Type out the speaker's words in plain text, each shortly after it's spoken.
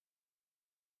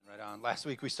on. Last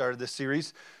week we started this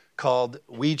series called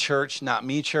We Church, Not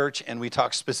Me Church, and we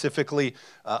talked specifically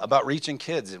about reaching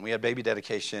kids, and we had baby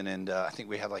dedication, and I think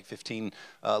we had like 15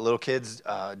 little kids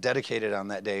dedicated on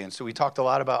that day, and so we talked a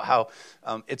lot about how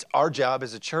it's our job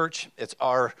as a church, it's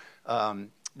our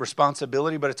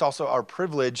responsibility, but it's also our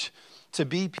privilege to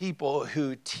be people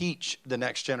who teach the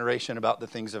next generation about the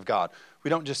things of God. We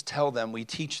don't just tell them, we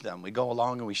teach them. We go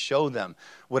along and we show them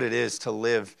what it is to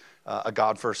live a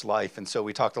God-first life. And so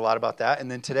we talked a lot about that.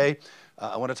 And then today,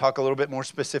 I want to talk a little bit more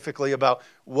specifically about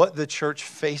what the church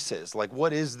faces. Like,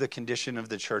 what is the condition of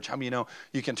the church? How many you know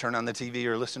you can turn on the TV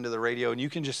or listen to the radio and you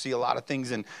can just see a lot of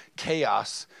things in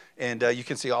chaos, and you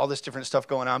can see all this different stuff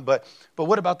going on. But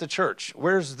what about the church?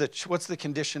 What's the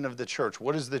condition of the church?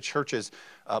 What is the church's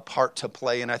part to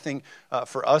play? And I think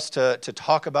for us to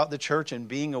talk about the church and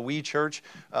being a we church,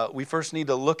 we first need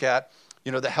to look at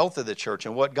the health of the church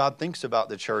and what God thinks about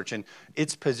the church and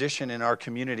its position in our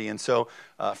community. And so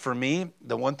for me,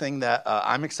 the one thing that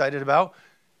I'm excited about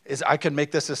is I could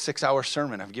make this a 6-hour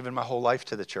sermon. I've given my whole life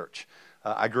to the church.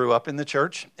 I grew up in the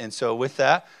church. And so with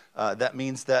that, that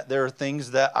means that there are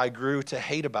things that I grew to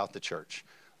hate about the church.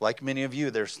 Like many of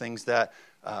you, there's things that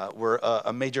were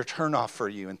a major turnoff for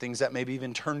you and things that maybe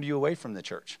even turned you away from the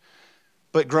church.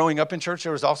 But growing up in church,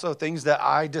 there was also things that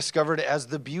I discovered as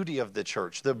the beauty of the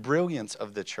church, the brilliance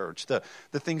of the church, the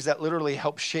things that literally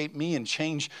helped shape me and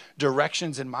change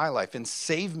directions in my life and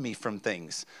save me from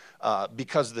things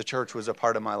because the church was a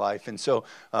part of my life. And so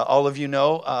all of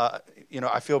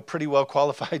I feel pretty well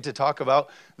qualified to talk about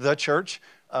the church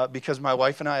because my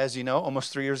wife and I, as you know,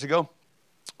 almost 3 years ago,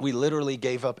 we literally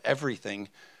gave up everything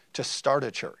to start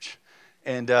a church.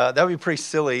 And that would be pretty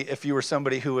silly if you were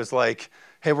somebody who was like,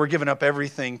 hey, we're giving up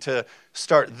everything to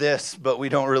start this, but we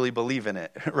don't really believe in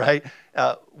it, right?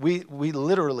 We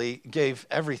literally gave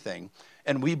everything,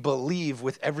 and we believe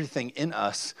with everything in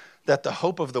us that the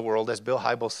hope of the world, as Bill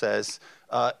Hybels says,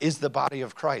 is the body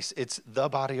of Christ. It's the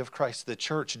body of Christ. The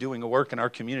church doing a work in our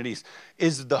communities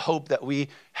is the hope that we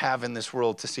have in this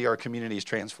world to see our communities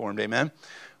transformed. Amen?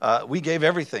 We gave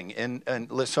everything, and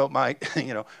so my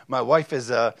wife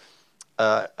is a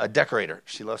decorator.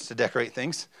 She loves to decorate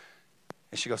things.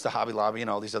 And she goes to Hobby Lobby and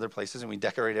all these other places, and we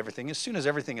decorate everything. As soon as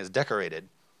everything is decorated,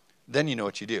 then you know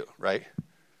what you do, right?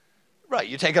 Right,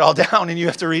 you take it all down and you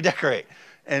have to redecorate.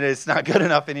 And it's not good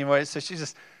enough anymore. So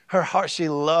her heart, she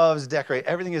loves decorate.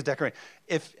 Everything is decorated.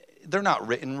 If they're not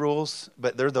written rules,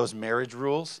 but they're those marriage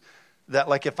rules that,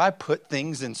 like, if I put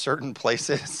things in certain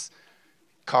places,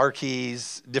 car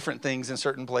keys, different things in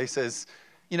certain places,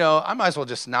 I might as well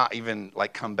just not even,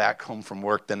 like, come back home from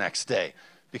work the next day.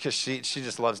 Because she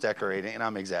just loves decorating, and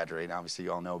I'm exaggerating, obviously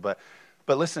you all know. But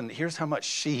listen, here's how much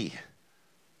she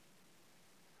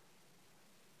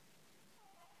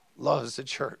loves the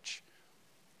church.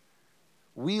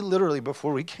 We literally,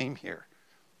 before we came here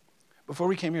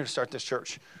to start this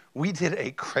church, we did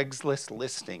a Craigslist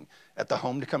listing at the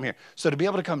home to come here. So to be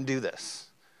able to come do this,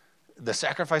 the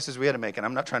sacrifices we had to make, and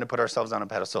I'm not trying to put ourselves on a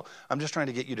pedestal, I'm just trying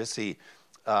to get you to see,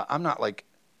 I'm not like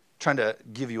trying to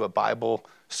give you a Bible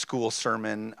school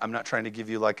sermon. I'm not trying to give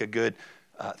you like a good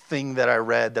thing that I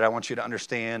read that I want you to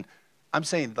understand. I'm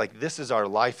saying, like, this is our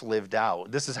life lived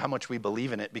out. This is how much we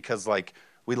believe in it because, like,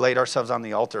 we laid ourselves on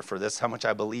the altar for this, how much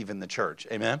I believe in the church.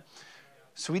 Amen?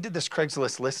 So we did this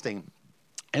Craigslist listing,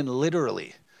 and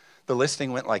literally the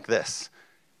listing went like this.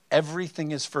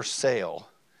 Everything is for sale.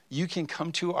 You can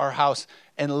come to our house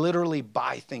and literally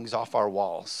buy things off our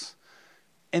walls.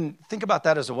 And think about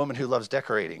that as a woman who loves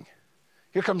decorating.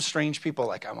 Here comes strange people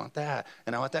like, I want that,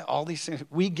 and I want that, all these things.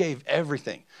 We gave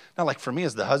everything. Now, like, for me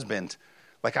as the husband,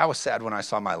 like, I was sad when I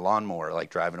saw my lawnmower, like,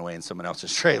 driving away in someone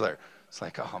else's trailer. It's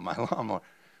like, oh, my lawnmower.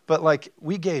 But, like,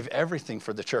 we gave everything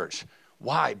for the church.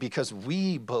 Why? Because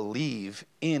we believe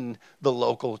in the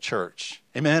local church.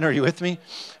 Amen? Are you with me?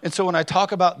 And so when I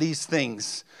talk about these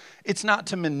things, it's not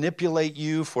to manipulate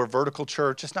you for vertical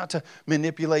church. It's not to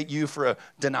manipulate you for a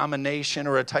denomination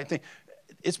or a type thing.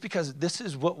 It's because this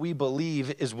is what we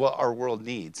believe is what our world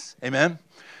needs. Amen?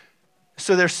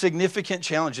 So there's significant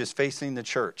challenges facing the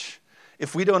church.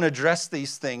 If we don't address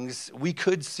these things, we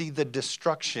could see the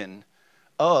destruction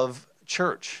of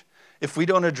church. If we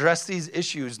don't address these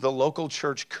issues, the local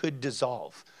church could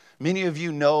dissolve. Many of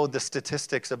you know the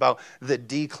statistics about the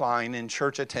decline in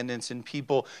church attendance and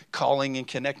people calling and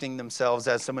connecting themselves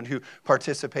as someone who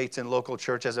participates in local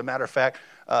church. As a matter of fact,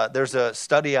 there's a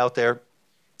study out there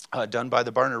done by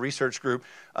the Barna Research Group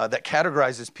that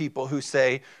categorizes people who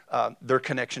say their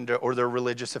connection to or their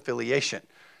religious affiliation.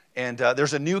 And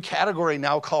there's a new category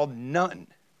now called none.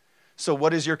 So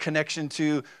what is your connection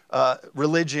to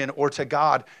religion or to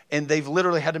God? And they've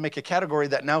literally had to make a category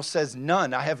that now says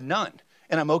none. I have none.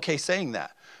 And I'm okay saying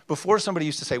that. Before, somebody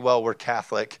used to say, well, we're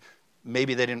Catholic.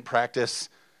 Maybe they didn't practice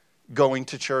going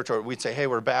to church, or we'd say, hey,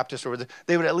 we're Baptist, or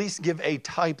they would at least give a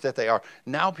type that they are.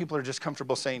 Now people are just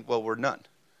comfortable saying, well, we're none.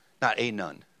 Not a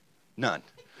none. None.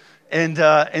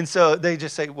 And so they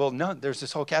just say, well, none. There's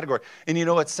this whole category. And you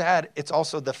know what's sad? It's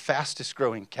also the fastest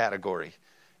growing category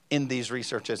in these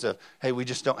researches of, hey, we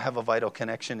just don't have a vital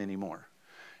connection anymore.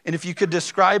 And if you could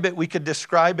describe it, we could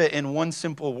describe it in one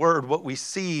simple word. What we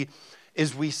see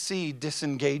is we see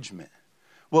disengagement.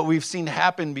 What we've seen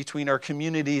happen between our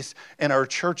communities and our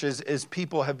churches is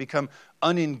people have become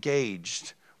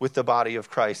unengaged with the body of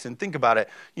Christ. And think about it,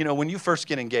 you know, when you first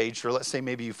get engaged, or let's say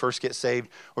maybe you first get saved,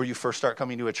 or you first start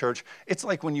coming to a church, it's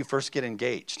like when you first get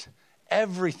engaged.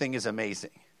 Everything is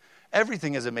amazing.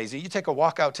 Everything is amazing. You take a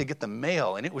walk out to get the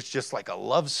mail, and it was just like a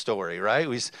love story, right?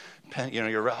 We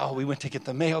went to get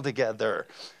the mail together.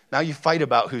 Now you fight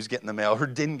about who's getting the mail, who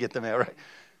didn't get the mail, right?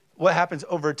 What happens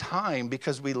over time,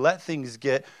 because we let things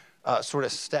get sort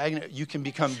of stagnant, you can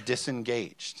become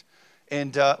disengaged.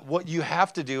 And what you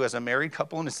have to do as a married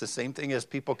couple, and it's the same thing as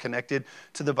people connected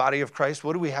to the body of Christ,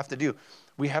 what do we have to do?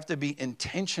 We have to be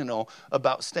intentional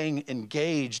about staying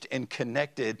engaged and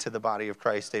connected to the body of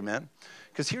Christ, amen?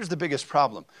 Because here's the biggest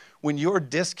problem. When you're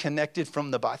disconnected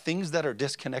from the body, things that are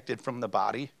disconnected from the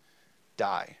body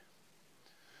die.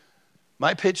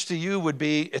 My pitch to you would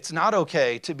be, it's not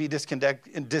okay to be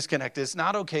disconnected. It's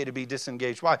not okay to be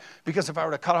disengaged. Why? Because if I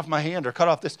were to cut off my hand or cut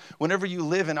off this, whenever you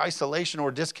live in isolation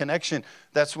or disconnection,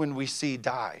 that's when we see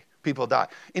people die.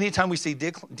 Anytime we see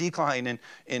decline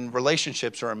in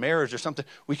relationships or a marriage or something,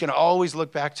 we can always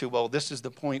look back to, well, this is the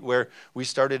point where we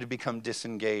started to become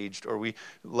disengaged, or we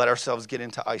let ourselves get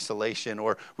into isolation,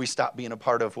 or we stop being a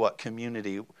part of what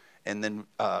community, and then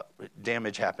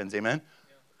damage happens. Amen?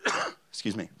 Yeah.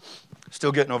 Excuse me.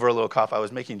 Still getting over a little cough. I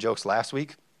was making jokes last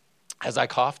week as I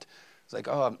coughed. It's like,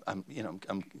 oh,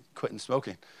 I'm quitting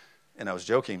smoking, and I was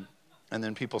joking, and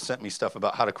then people sent me stuff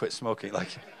about how to quit smoking, like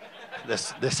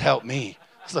this helped me.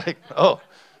 It's like, oh,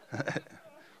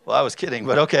 well, I was kidding,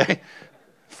 but okay,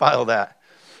 file that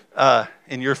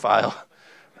in your file.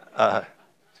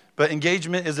 But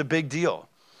engagement is a big deal.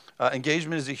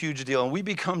 Engagement is a huge deal, and we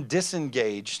become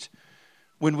disengaged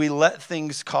when we let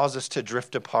things cause us to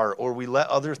drift apart, or we let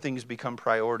other things become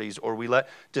priorities, or we let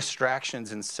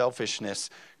distractions and selfishness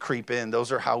creep in.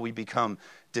 Those are how we become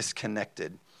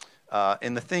disconnected.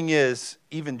 And the thing is,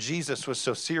 even Jesus was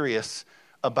so serious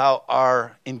about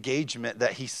our engagement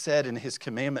that he said in his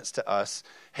commandments to us,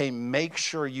 hey, make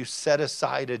sure you set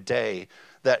aside a day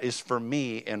that is for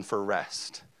me and for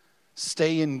rest.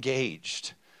 Stay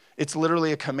engaged. It's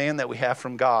literally a command that we have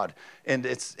from God. And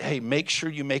it's, hey, make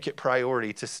sure you make it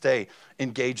priority to stay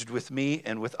engaged with me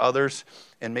and with others,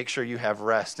 and make sure you have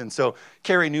rest. And so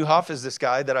Carey Nieuwhof is this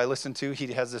guy that I listen to. He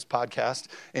has this podcast,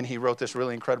 and he wrote this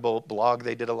really incredible blog.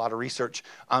 They did a lot of research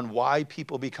on why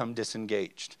people become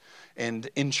disengaged and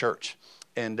in church.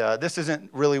 And this isn't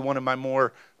really one of my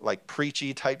more like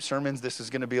preachy type sermons. This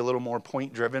is going to be a little more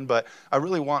point driven, but I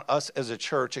really want us as a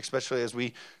church, especially as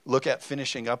we look at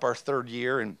finishing up our third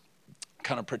year and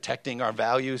kind of protecting our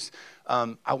values,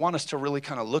 I want us to really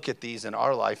kind of look at these in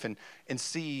our life and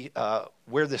see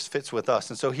where this fits with us.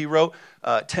 And so he wrote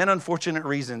 10 unfortunate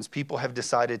reasons people have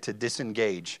decided to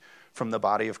disengage from the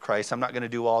body of Christ. I'm not going to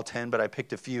do all 10, but I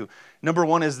picked a few. Number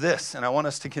one is this, and I want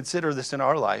us to consider this in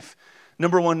our life.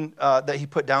 Number one that he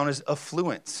put down is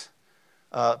affluence.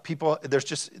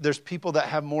 There's people that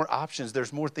have more options.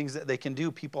 There's more things that they can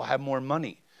do. People have more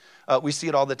money. We see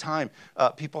it all the time.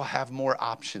 People have more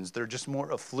options. They're just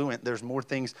more affluent. There's more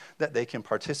things that they can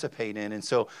participate in. And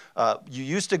so you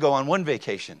used to go on one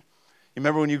vacation. You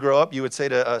remember when you grow up, you would say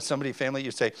to somebody, family,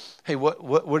 you'd say, hey,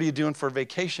 what are you doing for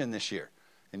vacation this year?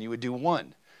 And you would do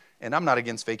one. And I'm not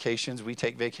against vacations. We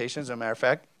take vacations. As a matter of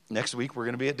fact, next week we're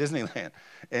going to be at Disneyland.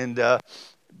 And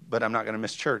but I'm not going to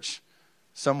miss church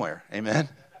somewhere. Amen.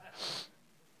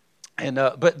 And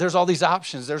but there's all these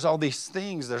options, there's all these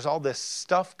things, there's all this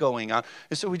stuff going on.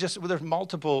 And so there's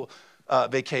multiple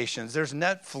vacations, there's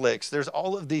Netflix, there's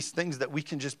all of these things that we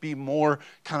can just be more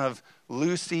kind of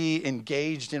loosely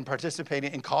engaged in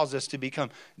participating, and cause us to become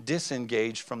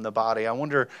disengaged from the body. I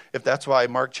wonder if that's why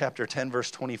Mark chapter 10,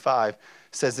 verse 25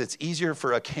 says it's easier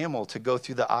for a camel to go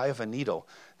through the eye of a needle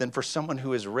than for someone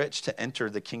who is rich to enter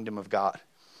the kingdom of God.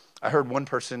 I heard one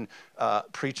person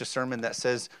preach a sermon that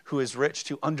says, who is rich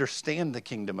to understand the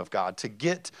kingdom of God, to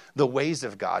get the ways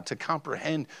of God, to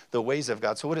comprehend the ways of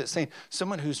God. So what it's saying,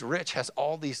 someone who's rich has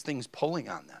all these things pulling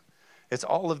on them. It's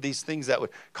all of these things that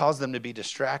would cause them to be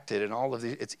distracted, and all of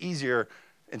these. It's easier.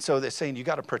 And so they're saying you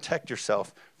got to protect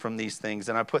yourself from these things.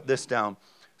 And I put this down.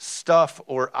 Stuff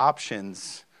or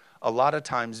options a lot of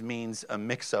times means a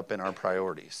mix-up in our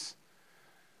priorities.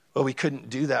 Well, we couldn't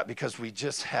do that because we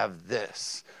just have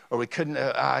this. Or we couldn't,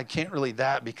 I can't really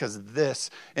that because this.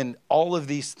 And all of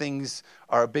these things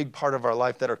are a big part of our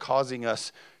life that are causing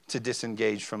us to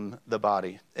disengage from the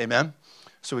body. Amen?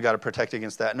 So we got to protect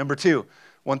against that. Number 2,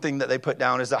 one thing that they put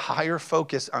down is a higher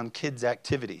focus on kids'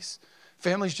 activities.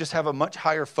 Families just have a much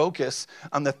higher focus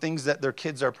on the things that their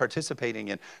kids are participating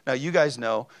in. Now, you guys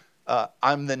know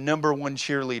I'm the number one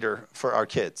cheerleader for our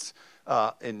kids.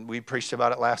 And we preached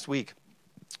about it last week.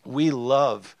 We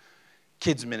love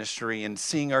kids ministry and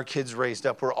seeing our kids raised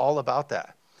up. We're all about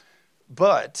that.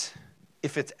 But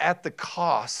if it's at the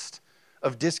cost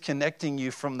of disconnecting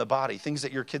you from the body, things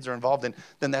that your kids are involved in,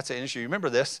 then that's an issue. You remember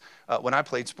this? When I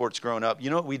played sports growing up, you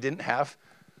know what we didn't have?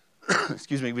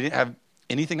 Excuse me, we didn't have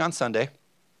anything on Sunday,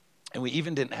 and we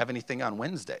even didn't have anything on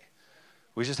Wednesday.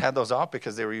 We just had those off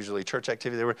because they were usually church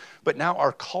activity. But now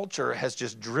our culture has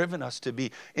just driven us to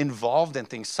be involved in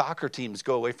things. Soccer teams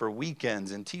go away for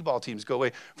weekends, and t-ball teams go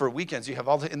away for weekends. You have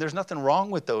and there's nothing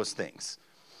wrong with those things.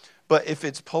 But if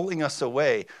it's pulling us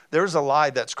away, there's a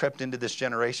lie that's crept into this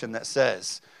generation that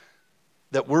says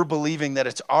that we're believing that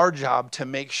it's our job to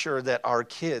make sure that our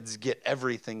kids get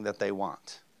everything that they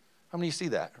want. How many of you see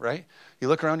that, right? You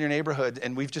look around your neighborhood,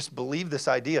 and we've just believed this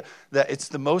idea that it's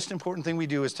the most important thing we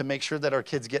do is to make sure that our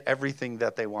kids get everything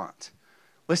that they want.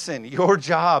 Listen, your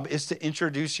job is to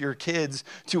introduce your kids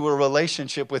to a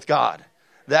relationship with God.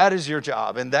 That is your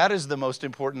job, and that is the most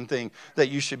important thing that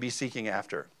you should be seeking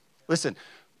after. Listen,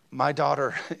 my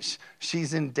daughter,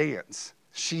 she's in dance.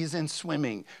 She's in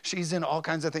swimming. She's in all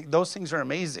kinds of things. Those things are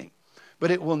amazing. But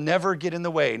it will never get in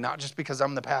the way, not just because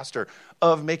I'm the pastor,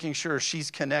 of making sure she's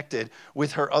connected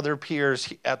with her other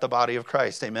peers at the body of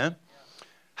Christ. Amen?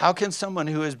 How can someone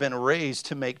who has been raised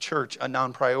to make church a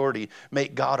non-priority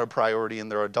make God a priority in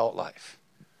their adult life?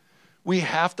 We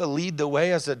have to lead the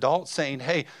way as adults saying,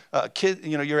 hey, kid,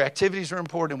 your activities are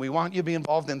important. We want you to be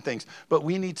involved in things. But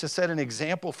we need to set an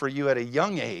example for you at a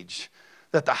young age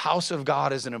that the house of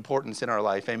God is an importance in our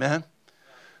life. Amen?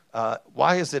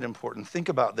 Why is it important? Think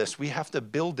about this. We have to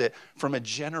build it from a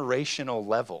generational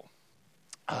level.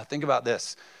 Think about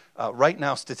this. Right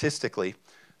now, statistically,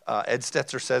 Ed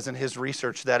Stetzer says in his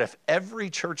research that if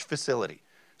every church facility,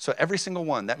 so every single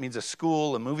one, that means a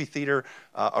school, a movie theater,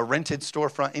 a rented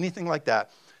storefront, anything like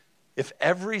that, if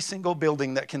every single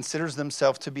building that considers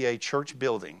themselves to be a church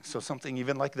building, so something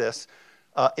even like this,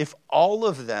 if all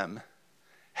of them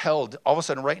held, all of a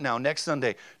sudden right now, next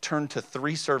Sunday, turned to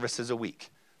 3 services a week.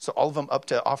 So all of them up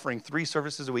to offering 3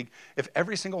 services a week. If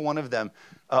every single one of them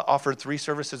offered 3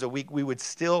 services a week, we would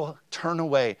still turn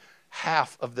away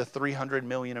half of the 300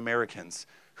 million Americans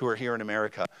who are here in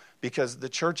America, because the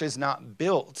church is not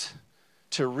built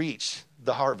to reach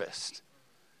the harvest.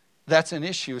 That's an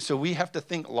issue. So we have to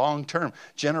think long term.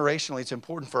 Generationally, it's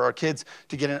important for our kids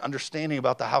to get an understanding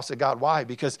about the house of God. Why?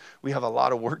 Because we have a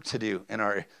lot of work to do in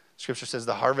our Scripture says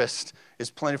the harvest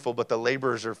is plentiful, but the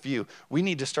laborers are few. We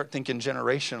need to start thinking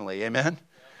generationally. Amen?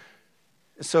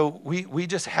 Yeah. So we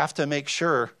just have to make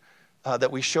sure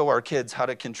that we show our kids how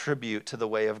to contribute to the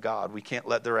way of God. We can't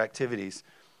let their activities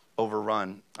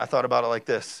overrun. I thought about it like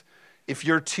this. If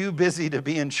you're too busy to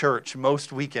be in church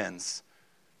most weekends,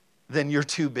 then you're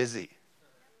too busy.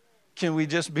 Can we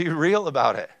just be real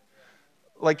about it?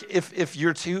 Like if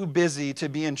you're too busy to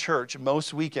be in church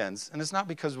most weekends, and it's not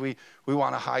because we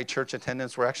want a high church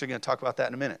attendance. We're actually going to talk about that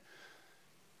in a minute.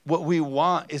 What we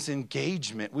want is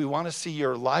engagement. We want to see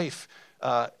your life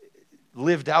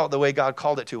lived out the way God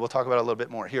called it to. We'll talk about it a little bit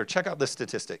more. Here, check out this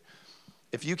statistic.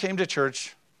 If you came to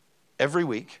church every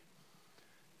week,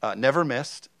 never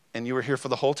missed, and you were here for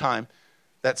the whole time,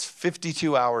 that's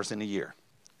 52 hours in a year.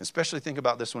 Especially think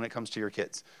about this when it comes to your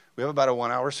kids. We have about a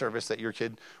 1-hour service that your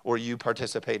kid or you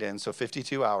participate in, so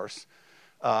 52 hours.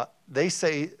 They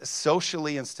say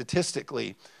socially and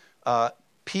statistically,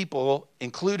 people,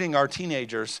 including our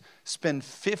teenagers, spend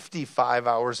 55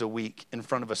 hours a week in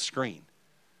front of a screen.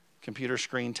 Computer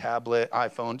screen, tablet,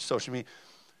 iPhone, social media.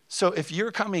 So if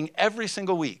you're coming every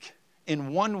single week,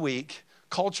 in 1 week,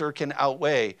 culture can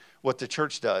outweigh what the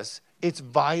church does. It's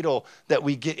vital that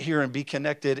we get here and be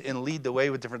connected and lead the way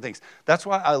with different things. That's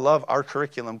why I love our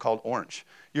curriculum called Orange.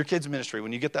 Your kids' ministry,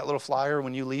 when you get that little flyer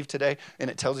when you leave today, and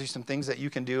it tells you some things that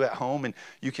you can do at home, and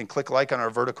you can click like on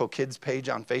our Vertical Kids page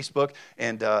on Facebook,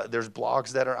 and there's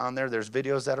blogs that are on there, there's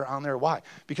videos that are on there. Why?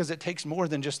 Because it takes more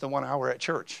than just the 1 hour at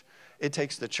church. It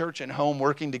takes the church and home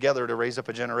working together to raise up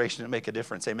a generation and make a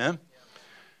difference. Amen?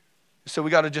 So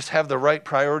we got to just have the right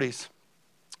priorities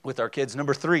with our kids.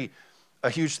 Number 3, a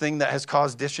huge thing that has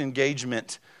caused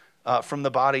disengagement from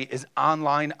the body is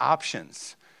online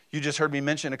options. You just heard me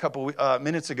mention a couple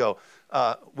minutes ago.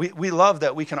 We love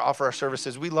that we can offer our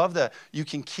services. We love that you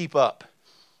can keep up.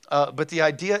 But the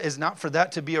idea is not for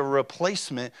that to be a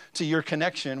replacement to your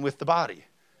connection with the body.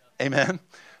 Amen.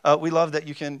 We love that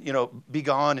you can, be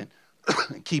gone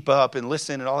and keep up and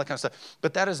listen and all that kind of stuff.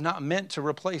 But that is not meant to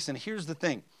replace. And here's the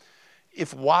thing.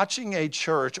 If watching a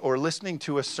church or listening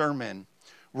to a sermon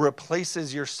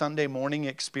replaces your Sunday morning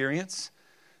experience,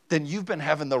 then you've been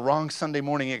having the wrong Sunday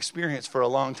morning experience for a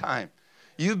long time.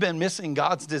 You've been missing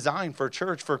God's design for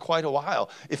church for quite a while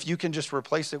if you can just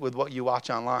replace it with what you watch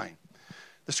online.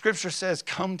 The scripture says,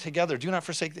 come together. Do not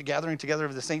forsake the gathering together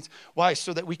of the saints. Why?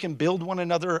 So that we can build one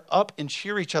another up and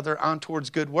cheer each other on towards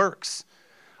good works.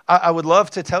 I would love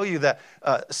to tell you that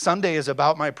Sunday is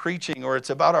about my preaching or it's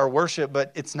about our worship,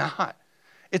 but it's not.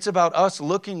 It's about us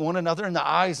looking one another in the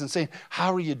eyes and saying,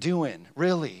 how are you doing?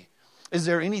 Really? Is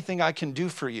there anything I can do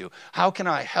for you? How can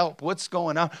I help? What's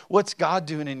going on? What's God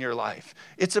doing in your life?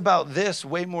 It's about this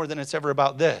way more than it's ever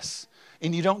about this.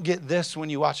 And you don't get this when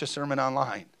you watch a sermon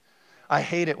online. I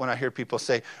hate it when I hear people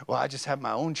say, well, I just have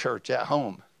my own church at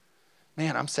home.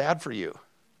 Man, I'm sad for you.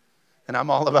 And I'm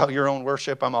all about your own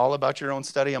worship. I'm all about your own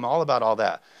study. I'm all about all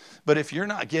that. But if you're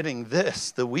not getting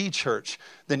this, the we church,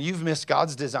 then you've missed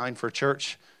God's design for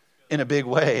church in a big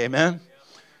way. Amen?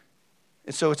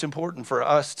 And so it's important for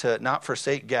us to not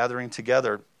forsake gathering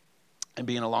together and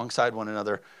being alongside one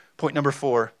another. Point number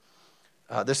 4,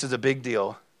 this is a big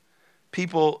deal.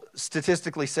 People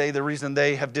statistically say the reason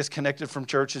they have disconnected from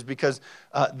church is because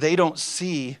they don't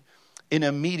see an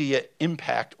immediate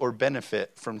impact or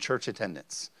benefit from church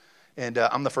attendance. And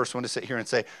I'm the first one to sit here and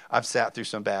say, I've sat through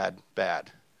some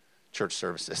bad church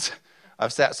services.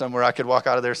 I've sat somewhere I could walk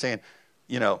out of there saying,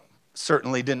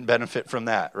 certainly didn't benefit from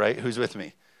that, right? Who's with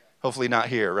me? Hopefully not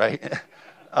here, right?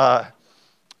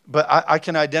 But I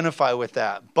can identify with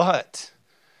that. But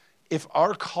if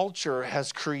our culture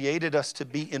has created us to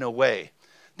be in a way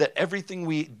that everything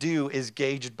we do is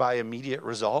gauged by immediate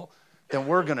result, then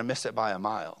we're going to miss it by a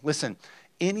mile. Listen,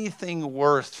 anything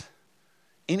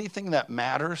that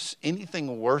matters,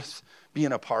 anything worth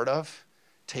being a part of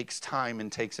takes time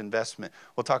and takes investment.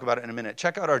 We'll talk about it in a minute.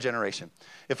 Check out our generation.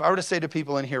 If I were to say to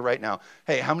people in here right now,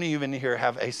 hey, how many of you in here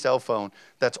have a cell phone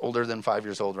that's older than 5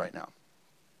 years old right now?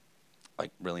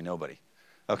 Like, really nobody.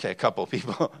 Okay, a couple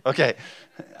people. Okay.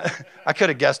 I could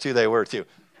have guessed who they were, too.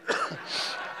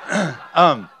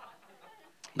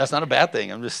 That's not a bad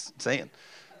thing. I'm just saying.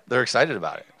 They're excited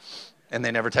about it. And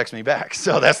they never text me back.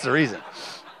 So that's the reason.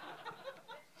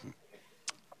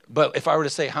 But if I were to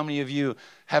say how many of you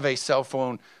have a cell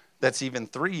phone that's even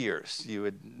 3 years, you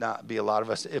would not be a lot of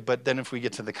us. But then if we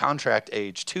get to the contract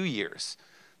age, 2 years,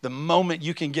 the moment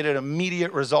you can get an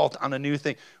immediate result on a new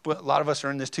thing, well, a lot of us are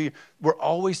in this 2 years. We're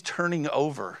always turning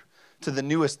over to the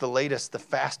newest, the latest, the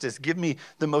fastest. Give me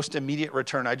the most immediate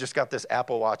return. I just got this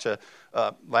Apple Watch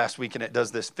last week, and it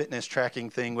does this fitness tracking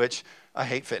thing, which I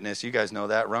hate fitness. You guys know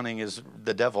that. Running is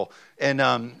the devil.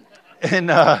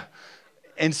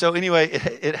 And so anyway,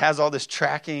 it has all this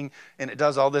tracking, and it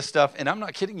does all this stuff. And I'm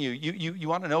not kidding you. You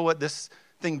want to know what this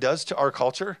thing does to our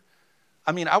culture?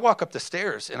 I mean, I walk up the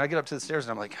stairs, and I get up to the stairs,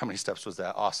 and I'm like, how many steps was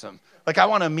that? Awesome. Like, I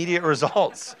want immediate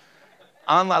results.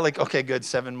 Online, like, okay, good,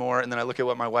 7 more. And then I look at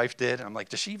what my wife did, and I'm like,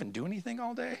 does she even do anything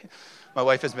all day? My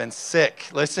wife has been sick.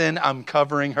 Listen, I'm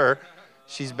covering her.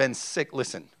 She's been sick.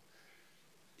 Listen,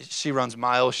 she runs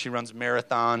miles. She runs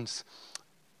marathons.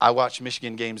 I watch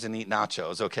Michigan games and eat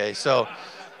nachos, okay? So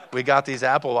we got these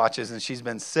Apple Watches, and she's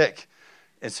been sick.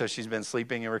 And so she's been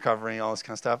sleeping and recovering, all this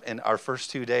kind of stuff. And our first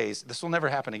 2 days, this will never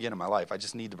happen again in my life. I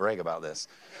just need to brag about this.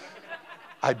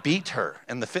 I beat her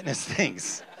in the fitness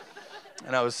things.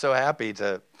 And I was so happy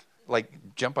to,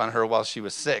 jump on her while she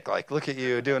was sick. Like, look at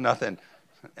you doing nothing.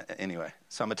 Anyway,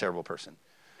 so I'm a terrible person.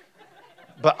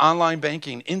 But online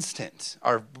banking, instant.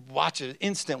 Our watches,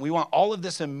 instant. We want all of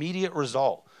this immediate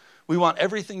result. We want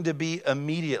everything to be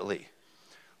immediately.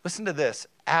 Listen to this.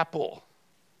 Apple,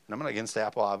 and I'm not against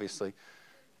Apple, obviously.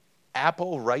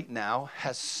 Apple right now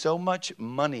has so much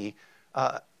money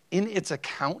in its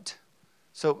account.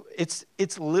 So it's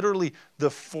literally the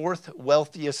 4th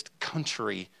wealthiest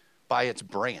country by its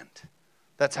brand.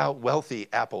 That's how wealthy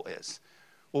Apple is.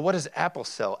 Well, what does Apple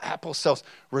sell? Apple sells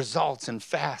results and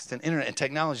fast and internet and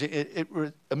technology.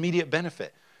 Immediate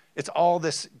benefit. It's all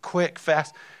this quick,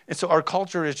 fast. And so our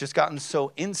culture has just gotten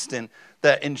so instant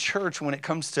that in church, when it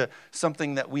comes to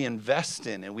something that we invest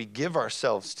in and we give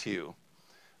ourselves to,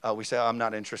 we say, oh, I'm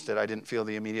not interested. I didn't feel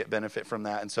the immediate benefit from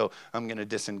that, and so I'm going to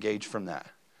disengage from that.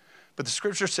 But the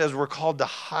scripture says we're called to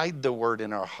hide the word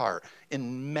in our heart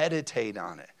and meditate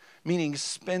on it, meaning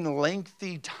spend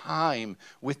lengthy time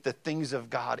with the things of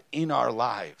God in our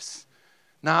lives.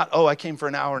 Not, oh, I came for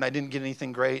an hour and I didn't get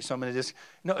anything great, so I'm going to just...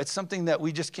 No, it's something that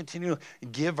we just continue to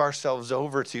give ourselves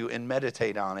over to and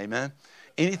meditate on, amen?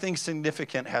 Anything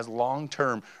significant has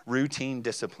long-term routine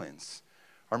disciplines.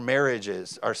 Our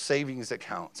marriages, our savings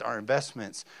accounts, our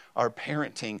investments, our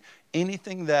parenting,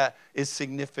 anything that is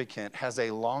significant has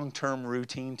a long-term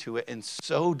routine to it, and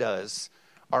so does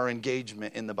our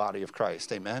engagement in the body of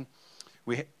Christ, amen?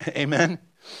 Amen?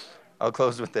 I'll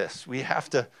close with this. We have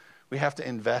to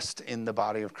invest in the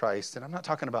body of Christ. And I'm not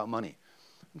talking about money.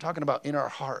 I'm talking about in our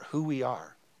heart, who we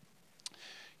are.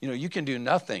 You know, you can do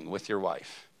nothing with your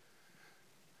wife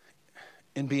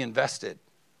and be invested.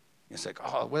 It's like,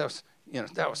 oh, well,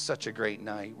 that was such a great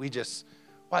night.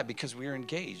 Why? Because we were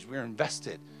engaged. We were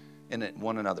invested in it,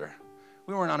 one another.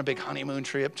 We weren't on a big honeymoon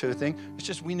trip to a thing. It's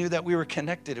just we knew that we were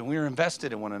connected and we were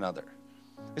invested in one another.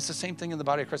 It's the same thing in the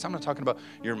body of Christ. I'm not talking about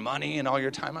your money and all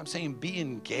your time. I'm saying be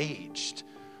engaged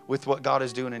with what God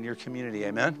is doing in your community,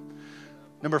 amen?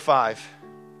 Number 5,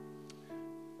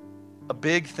 a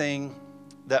big thing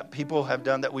that people have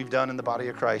done, that we've done in the body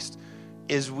of Christ,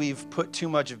 is we've put too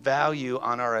much value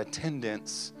on our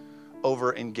attendance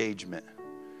over engagement.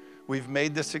 We've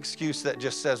made this excuse that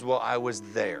just says, well, I was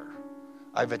there.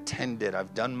 I've attended.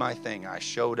 I've done my thing. I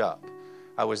showed up.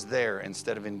 I was there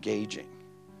instead of engaging.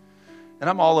 And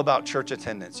I'm all about church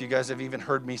attendance. You guys have even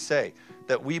heard me say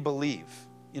that we believe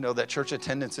that church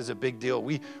attendance is a big deal.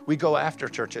 We go after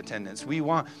church attendance.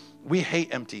 We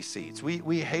hate empty seats.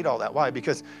 We hate all that. Why?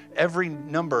 Because every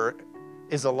number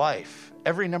is a life.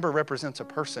 Every number represents a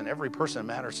person. Every person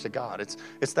matters to God.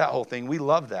 It's that whole thing. We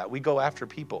love that. We go after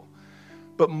people.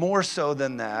 But more so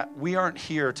than that, we aren't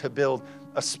here to build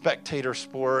a spectator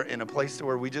sport in a place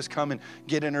where we just come and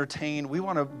get entertained. We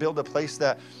want to build a place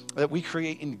that we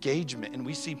create engagement and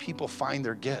we see people find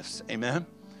their gifts. Amen?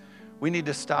 We need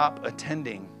to stop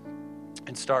attending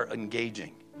and start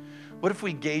engaging. What if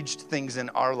we gauged things in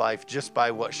our life just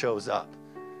by what shows up?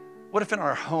 What if in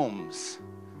our homes,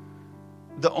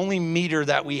 the only meter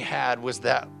that we had was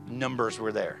that numbers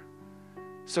were there?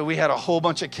 So we had a whole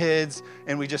bunch of kids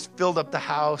and we just filled up the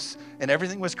house and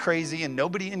everything was crazy and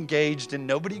nobody engaged and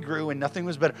nobody grew and nothing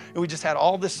was better. And we just had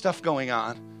all this stuff going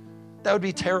on. That would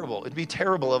be terrible. It'd be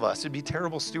terrible of us. It'd be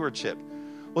terrible stewardship.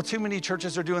 Well, too many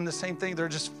churches are doing the same thing. They're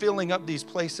just filling up these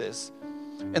places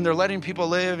and they're letting people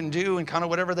live and do and kind of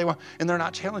whatever they want. And they're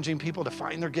not challenging people to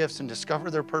find their gifts and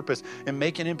discover their purpose and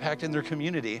make an impact in their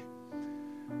community.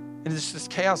 And this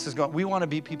chaos is going. We want to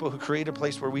be people who create a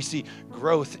place where we see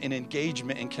growth and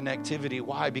engagement and connectivity.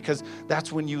 Why? Because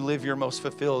that's when you live your most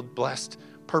fulfilled, blessed,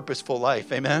 purposeful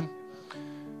life. Amen?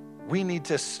 We need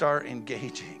to start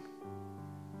engaging.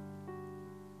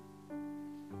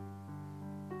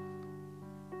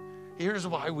 Here's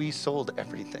why we sold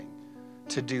everything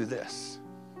to do this.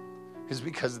 Is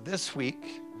because this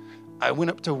week, I went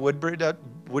up to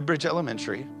Woodbridge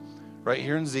Elementary, right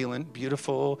here in Zeeland,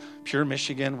 beautiful, pure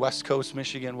Michigan, West Coast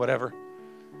Michigan, whatever.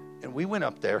 And we went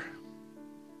up there,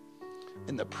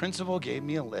 and the principal gave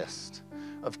me a list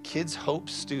of Kids Hope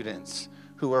students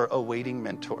who are awaiting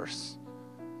mentors.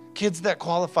 Kids that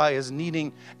qualify as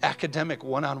needing academic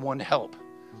one-on-one help.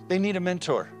 They need a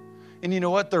mentor. And you know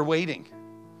what? They're waiting.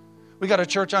 We got a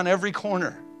church on every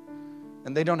corner,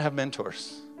 and they don't have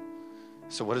mentors.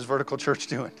 So what is Vertical Church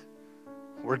doing?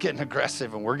 We're getting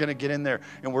aggressive, and we're going to get in there,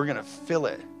 and we're going to fill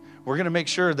it. We're going to make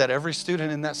sure that every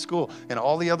student in that school and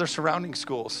all the other surrounding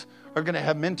schools are going to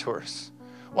have mentors.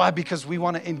 Why? Because we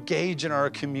want to engage in our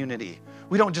community.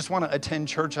 We don't just want to attend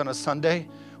church on a Sunday.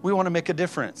 We want to make a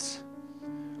difference.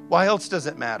 Why else does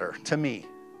it matter to me?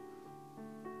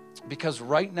 Because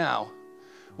right now,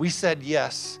 we said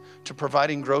yes to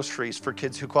providing groceries for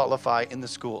kids who qualify in the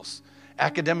schools.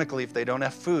 Academically, if they don't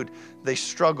have food, they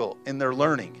struggle in their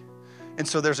learning. And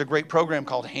so there's a great program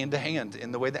called Hand to Hand.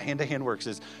 And the way that Hand to Hand works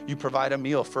is you provide a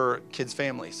meal for kids'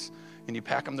 families. And you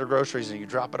pack them their groceries and you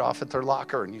drop it off at their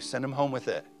locker and you send them home with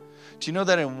it. Do you know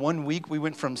that in 1 week we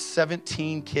went from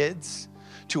 17 kids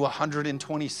to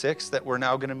 126 that we're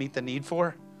now going to meet the need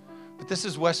for? But this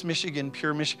is West Michigan,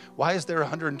 pure Michigan. Why is there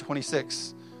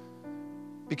 126?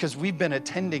 Because we've been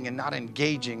attending and not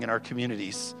engaging in our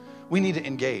communities. We need to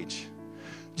engage.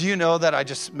 Do you know that I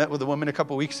just met with a woman a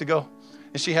couple weeks ago?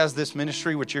 And she has this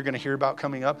ministry, which you're going to hear about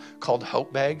coming up, called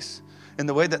Hope Bags. And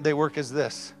the way that they work is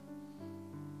this.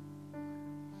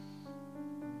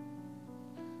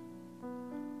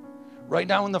 Right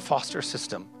now in the foster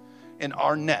system, in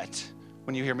our net,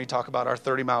 when you hear me talk about our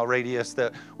 30-mile radius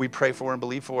that we pray for and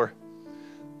believe for,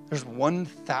 there's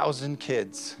 1,000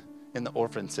 kids in the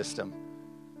orphan system,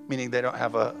 meaning they don't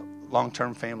have a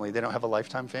long-term family. They don't have a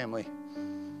lifetime family.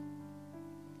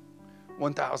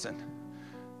 1,000.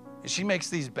 And she makes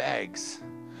these bags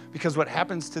because what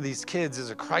happens to these kids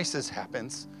is a crisis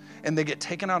happens and they get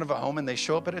taken out of a home and they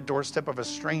show up at a doorstep of a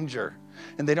stranger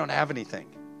and they don't have anything.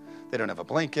 They don't have a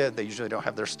blanket. They usually don't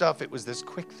have their stuff. It was this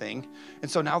quick thing. And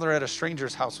so now they're at a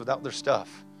stranger's house without their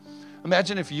stuff.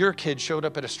 Imagine if your kid showed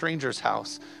up at a stranger's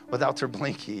house without their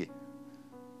blankie,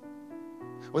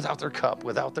 without their cup,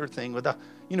 without their thing, without,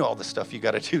 all the stuff you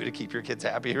got to do to keep your kids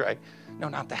happy, right? No,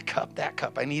 not that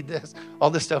cup, I need this. All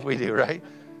the stuff we do, right?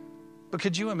 But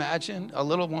could you imagine a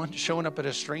little one showing up at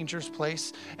a stranger's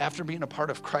place after being a part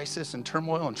of crisis and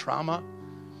turmoil and trauma?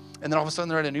 And then all of a sudden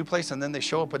they're at a new place and then they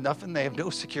show up with nothing. They have no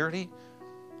security.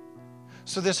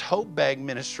 So this Hope Bag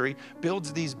ministry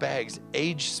builds these bags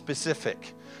age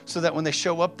specific so that when they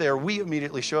show up there, we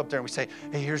immediately show up there and we say,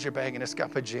 hey, here's your bag and it's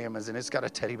got pajamas and it's got a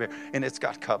teddy bear and it's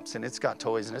got cups and it's got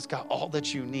toys and it's got all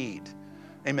that you need.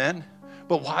 Amen?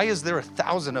 But why is there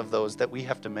 1,000 of those that we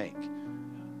have to make?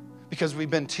 Because we've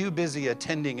been too busy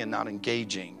attending and not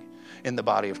engaging in the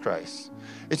body of Christ.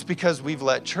 It's because we've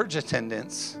let church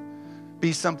attendance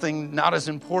be something not as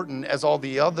important as all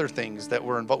the other things that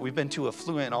we're involved. We've been too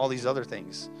affluent in all these other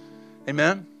things.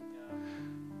 Amen?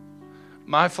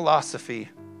 My philosophy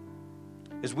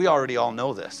is we already all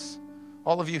know this.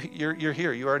 All of you, you're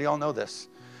here. You already all know this.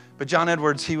 But John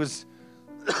Edwards, he was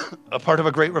a part of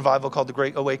a great revival called the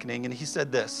Great Awakening, and he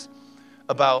said this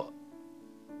about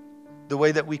the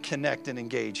way that we connect and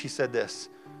engage. He said this.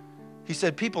 He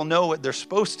said, people know what they're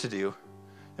supposed to do,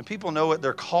 and people know what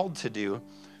they're called to do,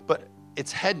 but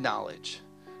it's head knowledge.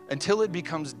 Until it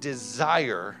becomes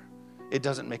desire, it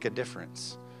doesn't make a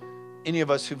difference. Any of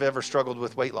us who've ever struggled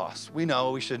with weight loss, we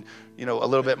know we should, a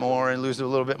little bit more and lose a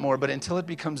little bit more, but until it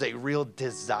becomes a real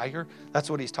desire, that's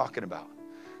what he's talking about.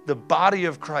 The body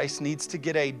of Christ needs to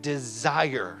get a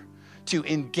desire to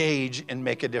engage and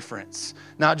make a difference,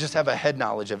 not just have a head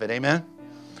knowledge of it. Amen?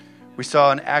 We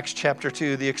saw in Acts chapter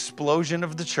 2, the explosion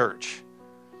of the church.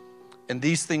 And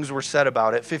these things were said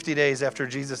about it 50 days after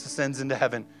Jesus ascends into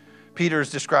heaven. Peter is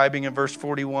describing in verse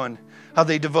 41 how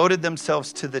they devoted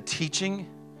themselves to the teaching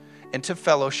and to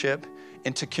fellowship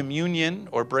and to communion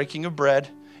or breaking of bread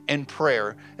and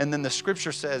prayer. And then the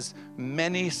scripture says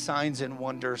many signs and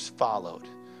wonders followed.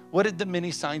 What did the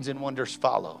many signs and wonders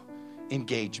follow?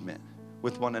 Engagement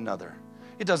with one another.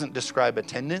 It doesn't describe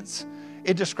attendance.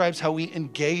 It describes how we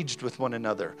engaged with one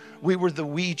another. We were the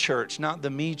we church, not the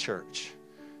me church.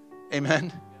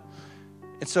 Amen?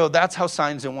 And so that's how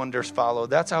signs and wonders follow.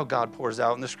 That's how God pours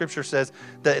out. And the scripture says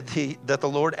that the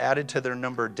Lord added to their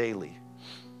number daily.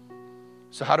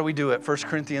 So how do we do it? 1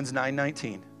 Corinthians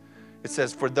 9:19. It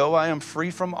says, for though I am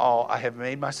free from all, I have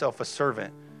made myself a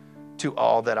servant to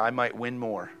all that I might win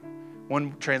more.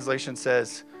 One translation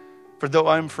says, for though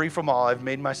I am free from all, I've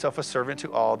made myself a servant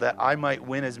to all that I might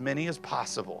win as many as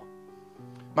possible.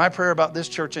 My prayer about this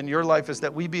church and your life is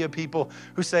that we be a people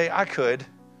who say, I could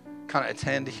kind of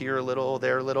attend here a little,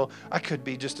 there a little. I could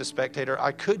be just a spectator.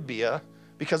 I could be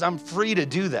because I'm free to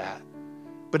do that.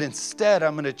 But instead,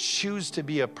 I'm going to choose to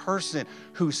be a person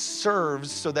who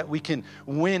serves so that we can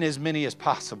win as many as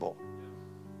possible.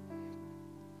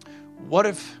 What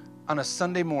if on a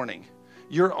Sunday morning,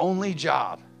 your only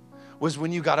job was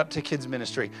when you got up to kids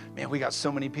ministry? Man, we got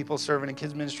so many people serving in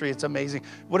kids ministry. It's amazing.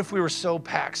 What if we were so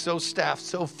packed, so staffed,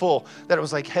 so full that it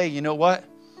was like, hey, you know what?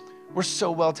 We're so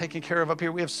well taken care of up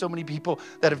here. We have so many people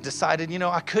that have decided,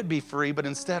 I could be free, but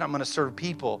instead I'm going to serve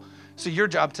people. So your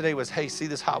job today was, hey, see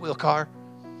this Hot Wheel car?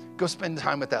 Go spend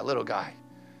time with that little guy.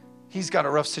 He's got a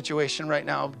rough situation right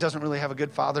now, doesn't really have a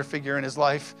good father figure in his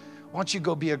life. Why don't you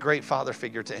go be a great father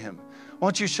figure to him? Why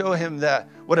don't you show him that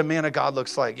what a man of God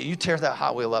looks like? You tear that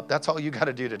Hot Wheel up. That's all you got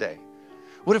to do today.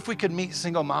 What if we could meet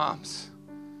single moms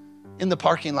in the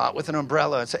parking lot with an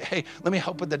umbrella and say, hey, let me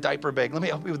help with the diaper bag. Let me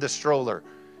help you with the stroller.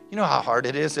 You know how hard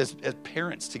it is as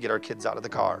parents to get our kids out of the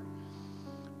car,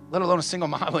 let alone a single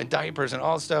mom with diapers and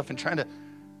all this stuff and trying to.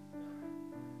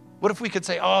 What if we could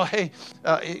say, oh, hey,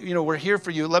 we're here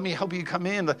for you. Let me help you come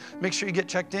in. Make sure you get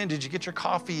checked in. Did you get your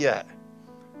coffee yet?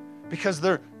 Because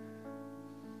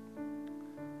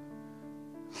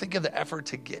think of the effort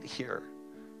to get here.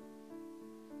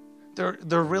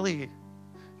 They're really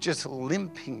just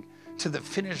limping to the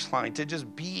finish line to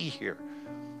just be here.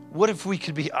 What if we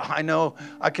could be, I know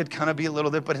I could kind of be a little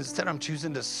bit, but instead I'm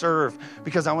choosing to serve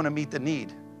because I want to meet the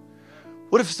need.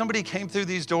 What if somebody came through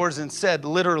these doors and said,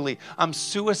 literally, I'm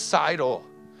suicidal,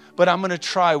 but I'm going to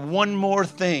try one more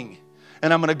thing,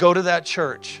 and I'm going to go to that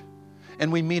church,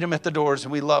 and we meet them at the doors,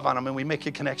 and we love on them, and we make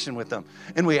a connection with them,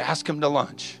 and we ask them to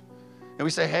lunch, And we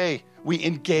say, hey, we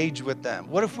engage with them.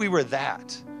 What if we were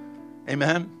that?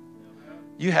 Amen?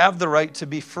 You have the right to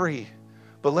be free,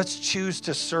 but let's choose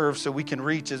to serve so we can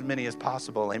reach as many as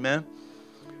possible. Amen?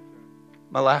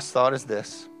 My last thought is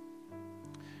this.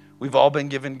 We've all been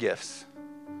given gifts,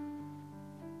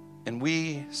 and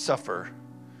we suffer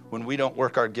when we don't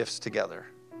work our gifts together.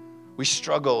 We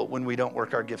struggle when we don't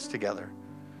work our gifts together.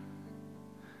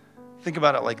 Think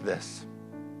about it like this.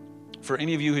 For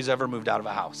any of you who's ever moved out of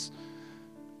a house,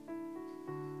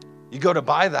 you go to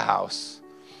buy the house,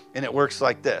 and it works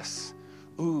like this.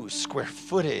 Ooh, square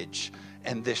footage,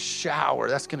 and this shower,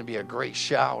 that's going to be a great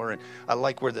shower, and I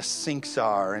like where the sinks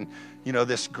are, and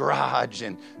this garage,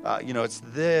 and it's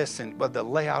this, and the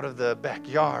layout of the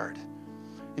backyard.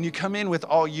 And you come in with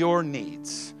all your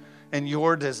needs and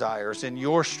your desires and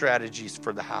your strategies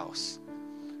for the house.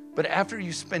 But after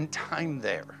you spend time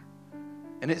there,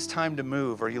 and it's time to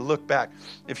move, or you look back,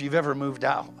 if you've ever moved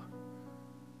out,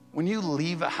 when you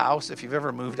leave a house, if you've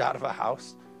ever moved out of a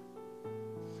house,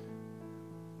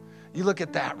 you look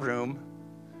at that room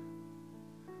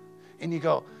and you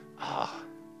go,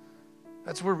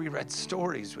 that's where we read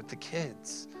stories with the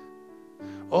kids.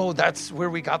 Oh, that's where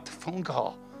we got the phone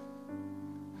call.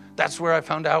 That's where I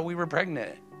found out we were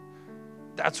pregnant.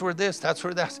 That's where this, that's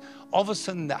where that. All of a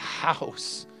sudden the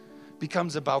house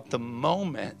becomes about the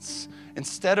moments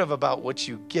instead of about what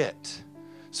you get.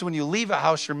 So when you leave a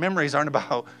house, your memories aren't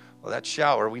about, that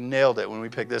shower, we nailed it when we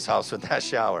picked this house with that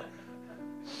shower.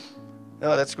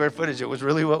 No, that square footage, it was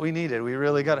really what we needed. We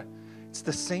really got it. It's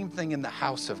the same thing in the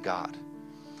house of God.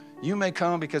 You may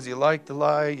come because you like the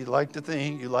light, you like the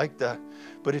thing,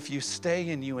 but if you stay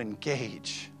and you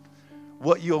engage,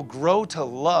 what you'll grow to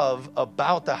love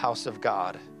about the house of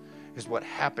God is what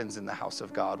happens in the house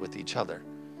of God with each other.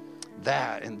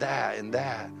 That and that and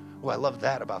that. Oh, I love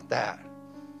that about that.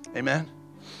 Amen?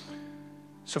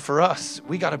 So for us,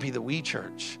 we got to be the we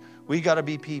church. We got to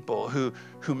be people who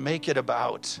make it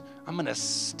about, I'm going to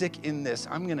stick in this.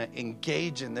 I'm going to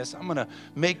engage in this. I'm going to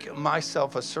make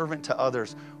myself a servant to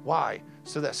others. Why?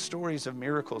 So that stories of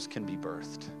miracles can be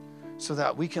birthed. So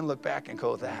that we can look back and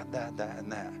go, that,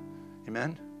 and that.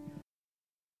 Amen?